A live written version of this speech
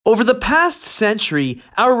Over the past century,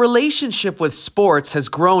 our relationship with sports has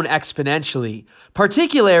grown exponentially,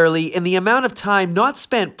 particularly in the amount of time not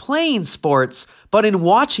spent playing sports, but in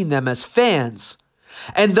watching them as fans.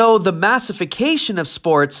 And though the massification of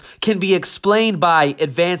sports can be explained by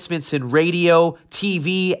advancements in radio,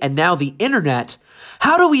 TV, and now the internet,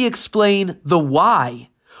 how do we explain the why?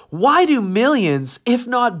 Why do millions, if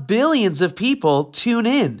not billions of people tune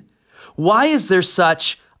in? Why is there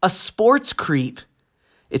such a sports creep?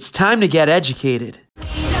 It's time to get educated.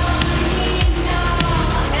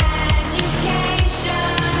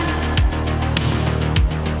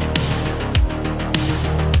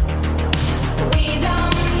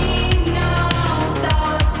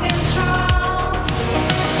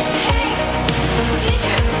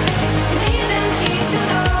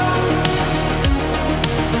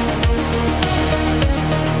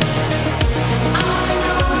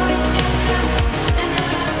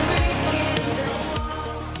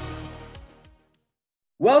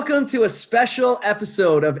 Welcome to a special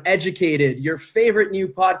episode of Educated, your favorite new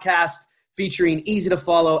podcast featuring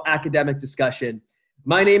easy-to-follow academic discussion.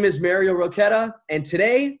 My name is Mario Roqueta, and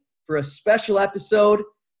today, for a special episode,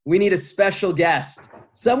 we need a special guest,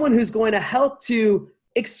 someone who's going to help to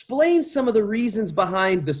explain some of the reasons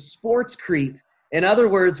behind the sports creep. In other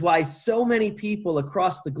words, why so many people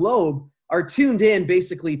across the globe are tuned in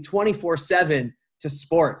basically 24/7 to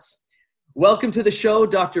sports. Welcome to the show,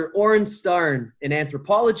 Dr. Oren Starn, an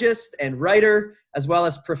anthropologist and writer, as well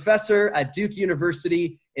as professor at Duke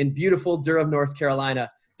University in beautiful Durham, North Carolina.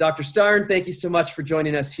 Dr. Starn, thank you so much for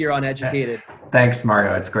joining us here on Educated. Thanks,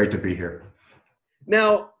 Mario. It's great to be here.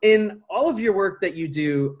 Now, in all of your work that you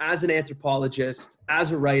do as an anthropologist,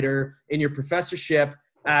 as a writer, in your professorship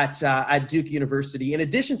at Duke University, in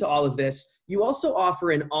addition to all of this, you also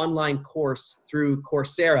offer an online course through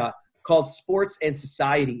Coursera called Sports and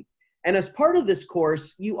Society. And as part of this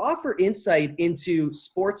course, you offer insight into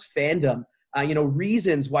sports fandom,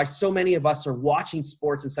 reasons why so many of us are watching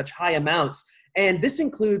sports in such high amounts. And this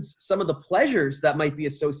includes some of the pleasures that might be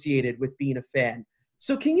associated with being a fan.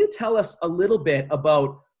 So can you tell us a little bit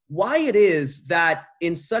about why it is that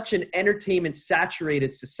in such an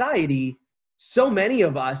entertainment-saturated society, so many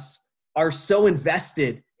of us are so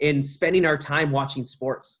invested in spending our time watching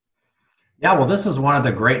sports? Yeah, well, this is one of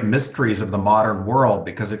the great mysteries of the modern world,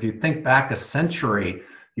 because if you think back a century,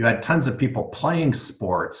 you had tons of people playing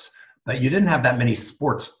sports, but you didn't have that many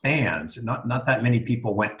sports fans. Not that many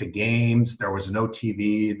people went to games. There was no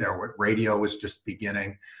TV. Radio was just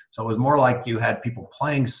beginning. So it was more like you had people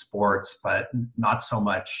playing sports, but not so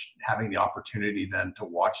much having the opportunity then to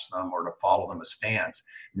watch them or to follow them as fans.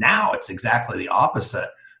 Now it's exactly the opposite.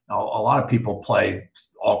 A lot of people play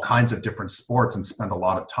all kinds of different sports and spend a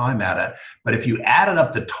lot of time at it. But if you added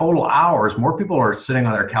up the total hours, more people are sitting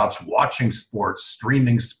on their couch watching sports,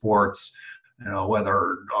 streaming sports,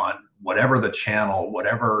 whether on whatever the channel,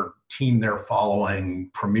 whatever team they're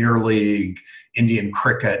following, Premier League, Indian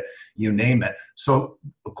cricket, you name it. So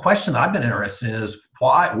the question I've been interested in is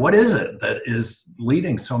what is it that is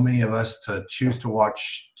leading so many of us to choose to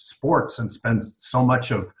watch sports and spend so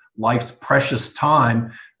much of life's precious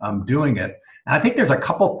time doing it? And I think there's a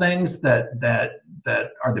couple things that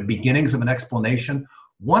are the beginnings of an explanation.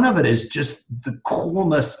 One of it is just the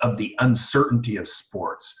coolness of the uncertainty of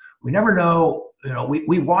sports. We never know,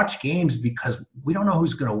 we watch games because we don't know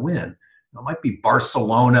who's going to win. It might be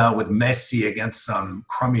Barcelona with Messi against some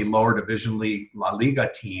crummy lower division league La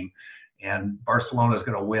Liga team, and Barcelona is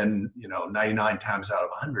going to win, 99 times out of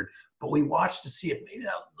 100. But we watch to see if maybe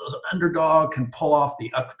those underdog can pull off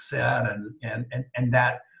the upset, and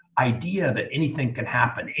that idea that anything can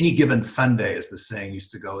happen. Any given Sunday, as the saying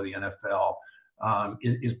used to go with the NFL,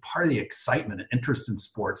 is part of the excitement and interest in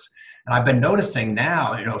sports. And I've been noticing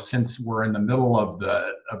now, since we're in the middle of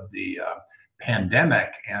the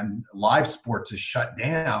pandemic and live sports is shut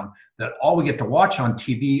down, that all we get to watch on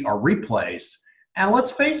TV are replays. And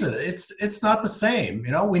let's face it, it's not the same.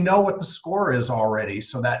 We know what the score is already.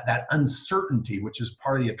 So that uncertainty, which is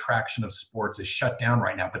part of the attraction of sports, is shut down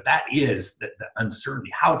right now. But that is the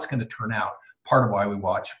uncertainty, how it's going to turn out, part of why we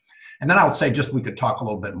watch. And then I would say we could talk a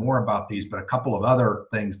little bit more about these, but a couple of other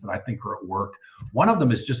things that I think are at work. One of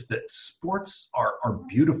them is just that sports are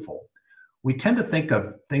beautiful. We tend to think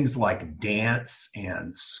of things like dance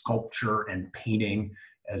and sculpture and painting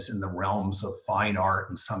as in the realms of fine art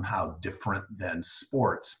and somehow different than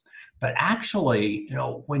sports. But actually,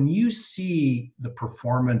 when you see the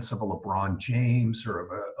performance of a LeBron James or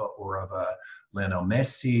of a Lionel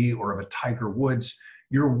Messi or of a Tiger Woods,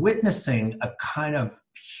 you're witnessing a kind of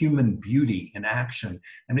human beauty in action.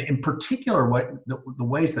 And in particular, what the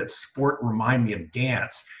ways that sport remind me of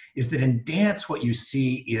dance is that in dance, what you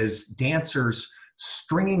see is dancers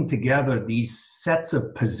stringing together these sets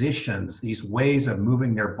of positions, these ways of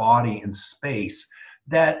moving their body in space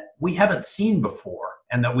that we haven't seen before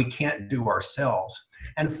and that we can't do ourselves.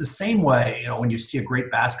 And it's the same way, when you see a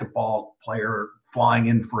great basketball player flying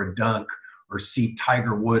in for a dunk, or see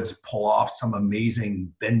Tiger Woods pull off some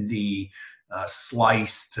amazing bendy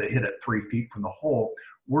slice to hit it 3 feet from the hole,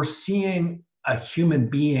 we're seeing a human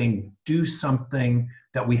being do something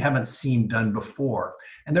that we haven't seen done before.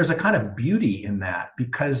 And there's a kind of beauty in that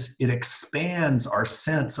because it expands our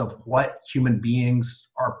sense of what human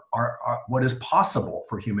beings are what is possible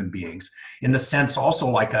for human beings. In the sense also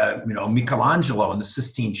like Michelangelo in the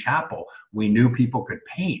Sistine Chapel, we knew people could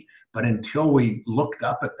paint, but until we looked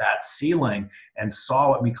up at that ceiling and saw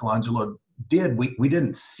what Michelangelo did, we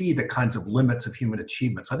didn't see the kinds of limits of human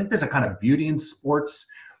achievement. So I think there's a kind of beauty in sports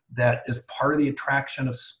that is part of the attraction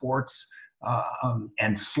of sports.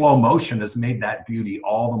 And slow motion has made that beauty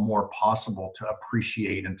all the more possible to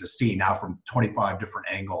appreciate and to see now from 25 different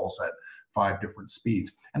angles at 5 different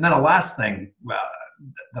speeds. And then a last thing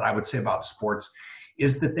that I would say about sports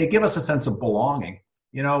is that they give us a sense of belonging.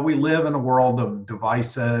 We live in a world of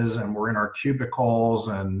devices and we're in our cubicles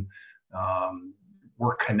and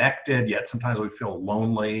we're connected, yet sometimes we feel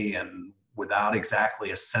lonely and without exactly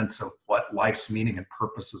a sense of what life's meaning and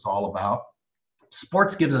purpose is all about.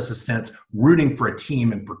 Sports gives us a sense, rooting for a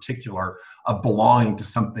team in particular, of belonging to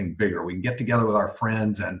something bigger. We can get together with our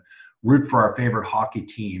friends and root for our favorite hockey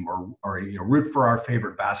team or root for our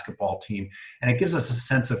favorite basketball team. And it gives us a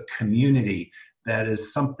sense of community that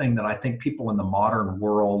is something that I think people in the modern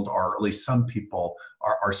world, or at least some people,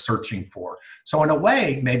 are searching for. So in a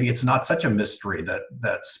way, maybe it's not such a mystery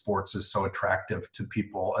that sports is so attractive to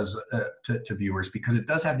people as to viewers, because it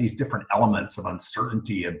does have these different elements of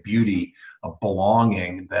uncertainty, of beauty, of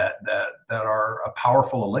belonging that are a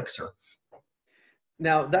powerful elixir.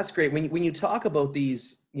 Now, that's great. When you talk about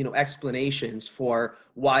these, explanations for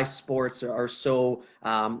why sports are so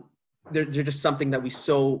they're just something that we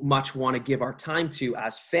so much want to give our time to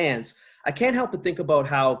as fans, I can't help but think about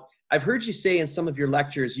how I've heard you say in some of your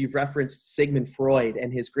lectures, you've referenced Sigmund Freud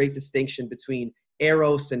and his great distinction between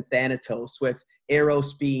eros and thanatos, with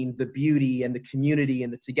eros being the beauty and the community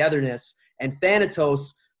and the togetherness, and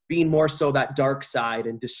thanatos being more so that dark side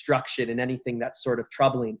and destruction and anything that's sort of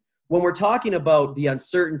troubling. When we're talking about the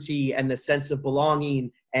uncertainty and the sense of belonging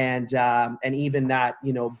and even that,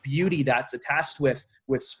 beauty that's attached with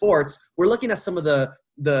sports, we're looking at some of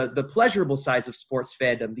the pleasurable sides of sports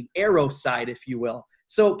fandom, the eros side, if you will.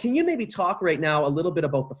 So can you maybe talk right now a little bit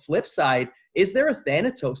about the flip side? Is there a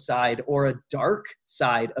thanatos side or a dark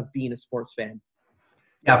side of being a sports fan?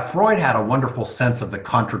 Yeah, Freud had a wonderful sense of the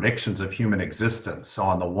contradictions of human existence. So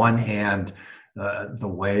on the one hand, the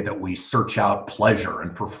way that we search out pleasure.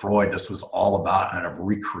 And for Freud, this was all about kind of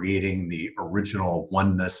recreating the original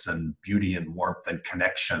oneness and beauty and warmth and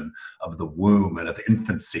connection of the womb and of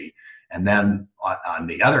infancy. And then on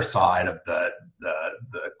the other side of the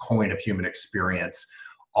coin of human experience,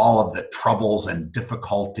 all of the troubles and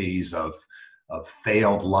difficulties of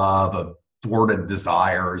failed love, of thwarted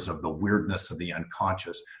desires, of the weirdness of the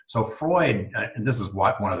unconscious. So Freud, and this is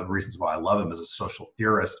one of the reasons why I love him as a social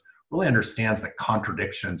theorist, really understands the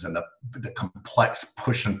contradictions and the complex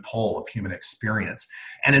push and pull of human experience.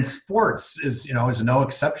 And in sports is no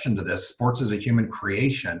exception to this. Sports is a human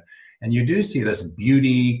creation. And you do see this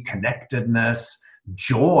beauty, connectedness,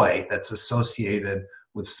 joy that's associated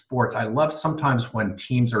with sports. I love sometimes when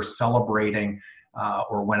teams are celebrating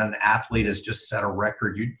or when an athlete has just set a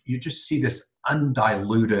record, you just see this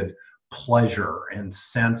undiluted pleasure and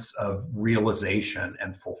sense of realization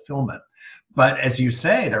and fulfillment. But as you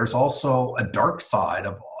say, there's also a dark side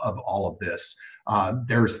of all of this.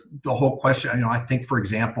 There's the whole question, I think, for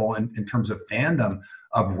example, in terms of fandom,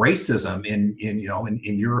 of racism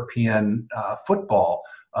in European football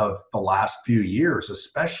of the last few years,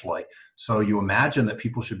 especially. So you imagine that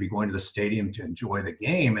people should be going to the stadium to enjoy the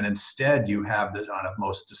game, and instead you have the kind of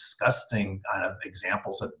most disgusting kind of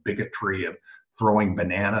examples of bigotry, of throwing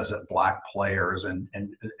bananas at black players, and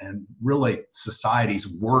really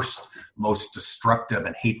society's worst, most destructive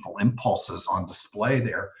and hateful impulses on display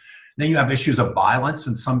there. Then you have issues of violence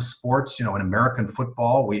in some sports. In American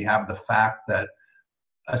football, we have the fact that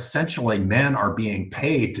essentially men are being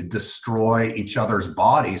paid to destroy each other's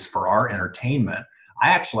bodies for our entertainment. I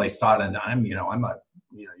actually thought, and I'm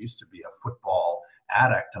used to be a football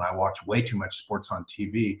addict, and I watch way too much sports on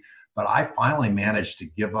TV. But I finally managed to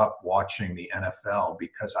give up watching the NFL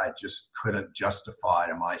because I just couldn't justify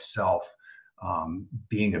to myself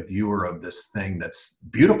being a viewer of this thing that's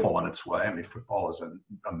beautiful in its way. I mean, football is an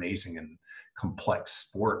amazing and complex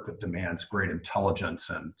sport that demands great intelligence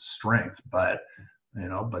and strength, but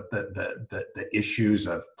the issues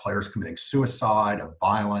of players committing suicide, of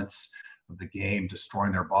violence, of the game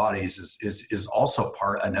destroying their bodies is also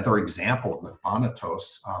another example of the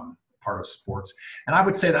thanatos part of sports. And I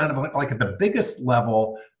would say that like at the biggest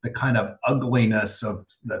level, the kind of ugliness of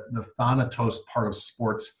the thanatos part of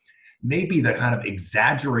sports may be the kind of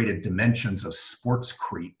exaggerated dimensions of sports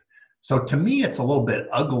creep. So to me, it's a little bit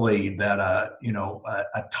ugly that a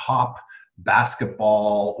top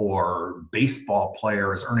basketball or baseball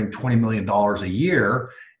player is earning $20 million a year,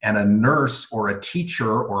 and a nurse or a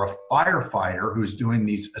teacher or a firefighter who's doing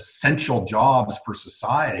these essential jobs for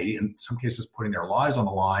society, in some cases putting their lives on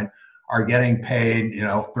the line, are getting paid,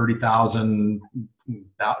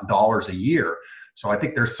 $30,000 a year. So I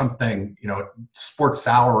think there's something, sports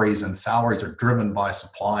salaries are driven by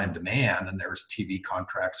supply and demand, and there's TV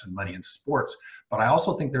contracts and money in sports. But I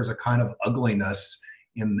also think there's a kind of ugliness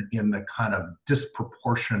in the kind of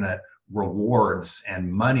disproportionate rewards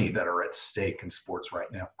and money that are at stake in sports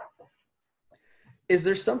right now. Is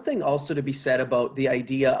there something also to be said about the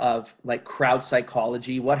idea of like crowd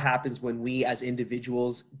psychology? What happens when we as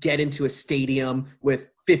individuals get into a stadium with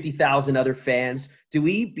 50,000 other fans? Do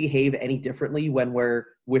we behave any differently when we're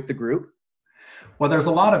with the group? Well, there's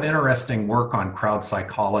a lot of interesting work on crowd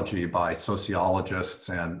psychology by sociologists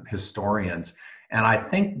and historians. And I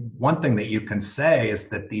think one thing that you can say is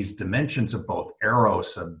that these dimensions of both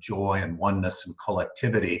eros, of joy and oneness and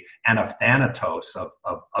collectivity, and of thanatos,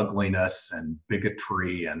 of ugliness and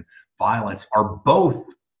bigotry and violence, are both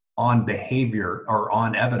on behavior or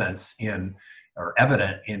on evident in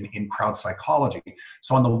crowd psychology.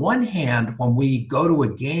 So on the one hand, when we go to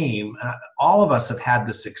a game, all of us have had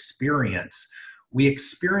this experience. We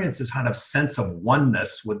experience this kind of sense of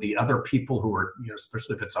oneness with the other people who are,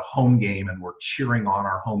 especially if it's a home game and we're cheering on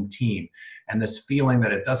our home team. And this feeling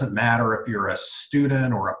that it doesn't matter if you're a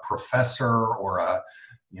student or a professor or a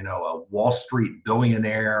Wall Street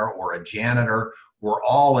billionaire or a janitor, we're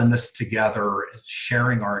all in this together,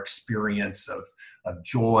 sharing our experience of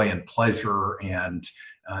joy and pleasure and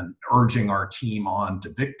urging our team on to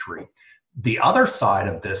victory. The other side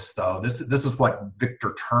of this, though, this is what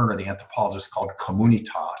Victor Turner, the anthropologist, called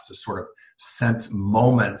communitas, this sort of sense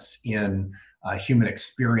moments in human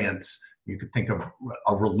experience. You could think of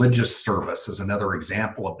a religious service as another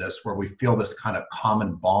example of this, where we feel this kind of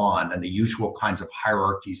common bond and the usual kinds of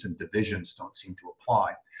hierarchies and divisions don't seem to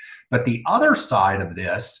apply. But the other side of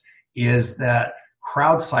this is that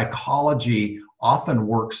crowd psychology often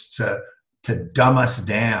works to dumb us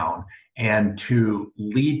down and to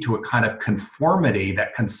lead to a kind of conformity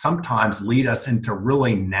that can sometimes lead us into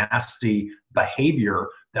really nasty behavior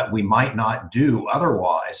that we might not do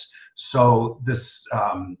otherwise. So this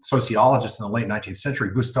sociologist in the late 19th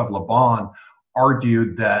century, Gustave Le Bon,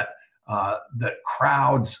 argued that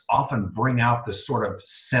crowds often bring out this sort of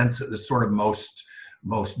sense, this sort of most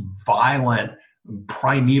violent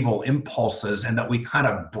primeval impulses, and that we kind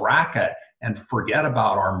of bracket and forget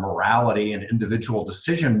about our morality and individual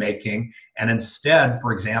decision making. And instead,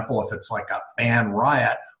 for example, if it's like a fan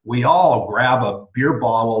riot, we all grab a beer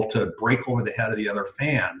bottle to break over the head of the other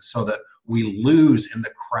fans, so that we lose in the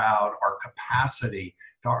crowd our capacity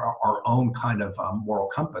to our own kind of moral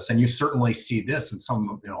compass. And you certainly see this in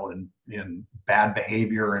some, in bad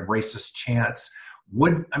behavior and racist chants.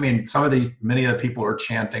 Many of the people who are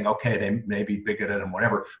chanting, okay, they may be bigoted and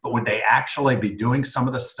whatever, but would they actually be doing some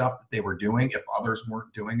of the stuff that they were doing if others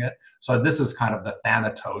weren't doing it? So this is kind of the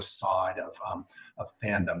thanatos side of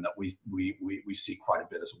fandom that we see quite a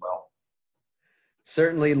bit as well.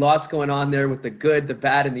 Certainly lots going on there with the good, the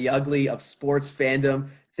bad, and the ugly of sports fandom.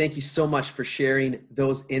 Thank you so much for sharing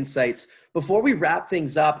those insights. Before we wrap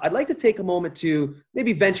things up, I'd like to take a moment to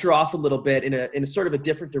maybe venture off a little bit in a sort of a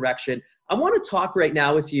different direction. I want to talk right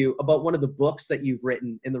now with you about one of the books that you've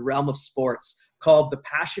written in the realm of sports called The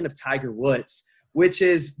Passion of Tiger Woods, which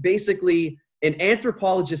is basically an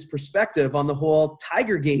anthropologist's perspective on the whole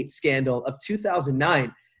Tigergate scandal of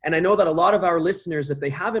 2009. And I know that a lot of our listeners, if they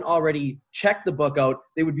haven't already checked the book out,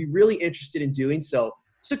 they would be really interested in doing so.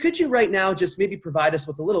 So could you right now just maybe provide us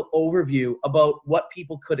with a little overview about what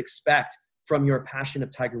people could expect from your Passion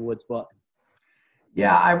of Tiger Woods book?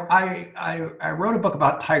 Yeah, I wrote a book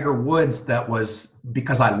about Tiger Woods that was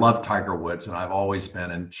because I love Tiger Woods, and I've always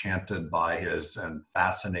been enchanted by and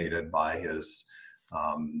fascinated by his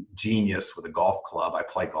genius with a golf club. I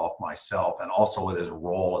play golf myself, and also with his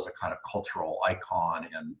role as a kind of cultural icon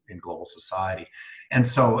in global society. And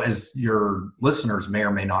so, as your listeners may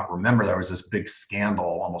or may not remember, there was this big scandal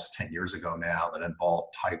almost 10 years ago now that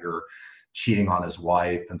involved Tiger cheating on his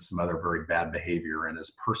wife and some other very bad behavior in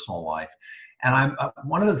his personal life. And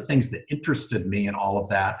one of the things that interested me in all of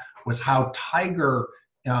that was how Tiger,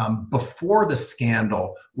 before the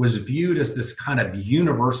scandal, was viewed as this kind of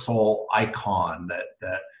universal icon that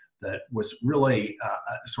was really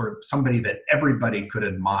sort of somebody that everybody could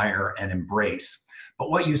admire and embrace.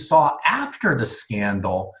 But what you saw after the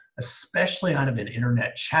scandal, especially kind of in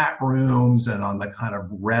internet chat rooms and on the kind of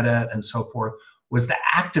Reddit and so forth, was the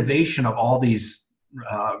activation of all these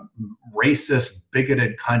racist,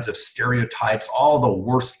 bigoted kinds of stereotypes, all the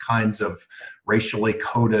worst kinds of racially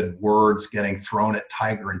coded words getting thrown at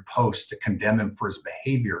Tiger in posts to condemn him for his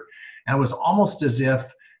behavior. And it was almost as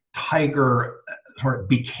if Tiger sort of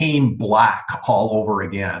became black all over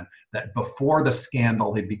again, that before the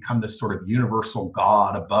scandal, he'd become this sort of universal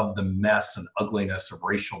god above the mess and ugliness of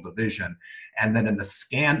racial division. And then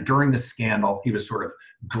during the scandal, he was sort of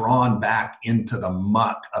drawn back into the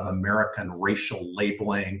muck of American racial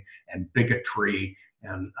labeling and bigotry,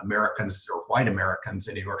 and Americans, or white Americans,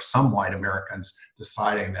 or some white Americans,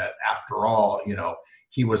 deciding that after all,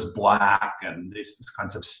 he was black, and these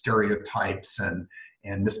kinds of stereotypes and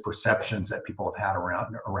misperceptions that people have had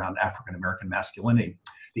around African American masculinity.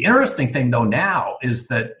 The interesting thing, though, now is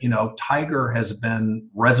that, Tiger has been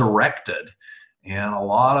resurrected, and a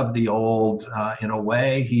lot of the old, in a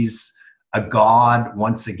way, he's a god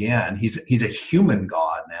once again. He's a human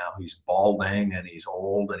god now. He's balding, and he's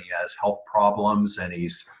old, and he has health problems, and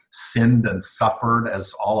he's sinned and suffered,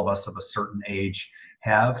 as all of us of a certain age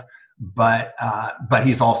have. But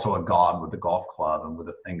he's also a god with the golf club and with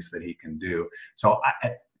the things that he can do. So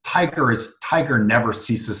Tiger never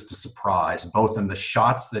ceases to surprise, both in the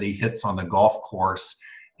shots that he hits on the golf course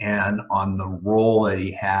and on the role that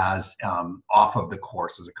he has off of the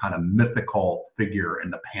course as a kind of mythical figure in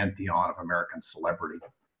the pantheon of American celebrity.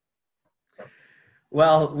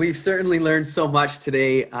 Well, we've certainly learned so much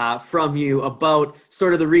today from you about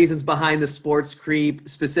sort of the reasons behind the sports creep,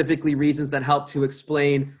 specifically reasons that help to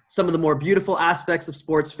explain some of the more beautiful aspects of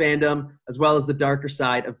sports fandom, as well as the darker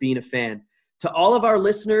side of being a fan. To all of our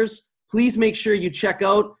listeners, please make sure you check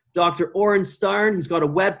out Dr. Oren Starn. He's got a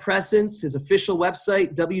web presence, his official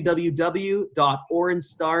website,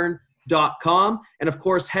 www.orenstarn.com. And of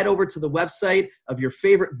course, head over to the website of your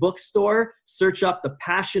favorite bookstore, search up The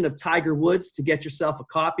Passion of Tiger Woods to get yourself a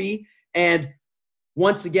copy. And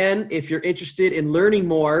once again, if you're interested in learning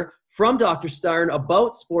more from Dr. Starn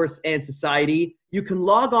about sports and society, you can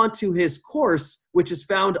log on to his course, which is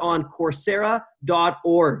found on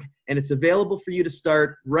Coursera.org. And it's available for you to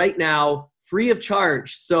start right now, free of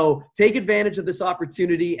charge. So take advantage of this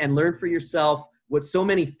opportunity and learn for yourself what so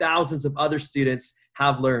many thousands of other students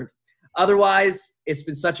have learned. Otherwise, it's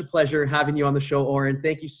been such a pleasure having you on the show, Oren.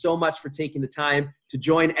 Thank you so much for taking the time to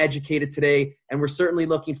join Educated today. And we're certainly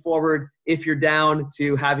looking forward, if you're down,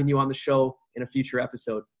 to having you on the show in a future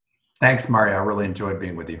episode. Thanks, Mario. I really enjoyed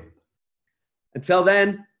being with you. Until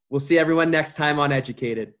then, we'll see everyone next time on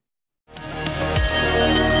Educated.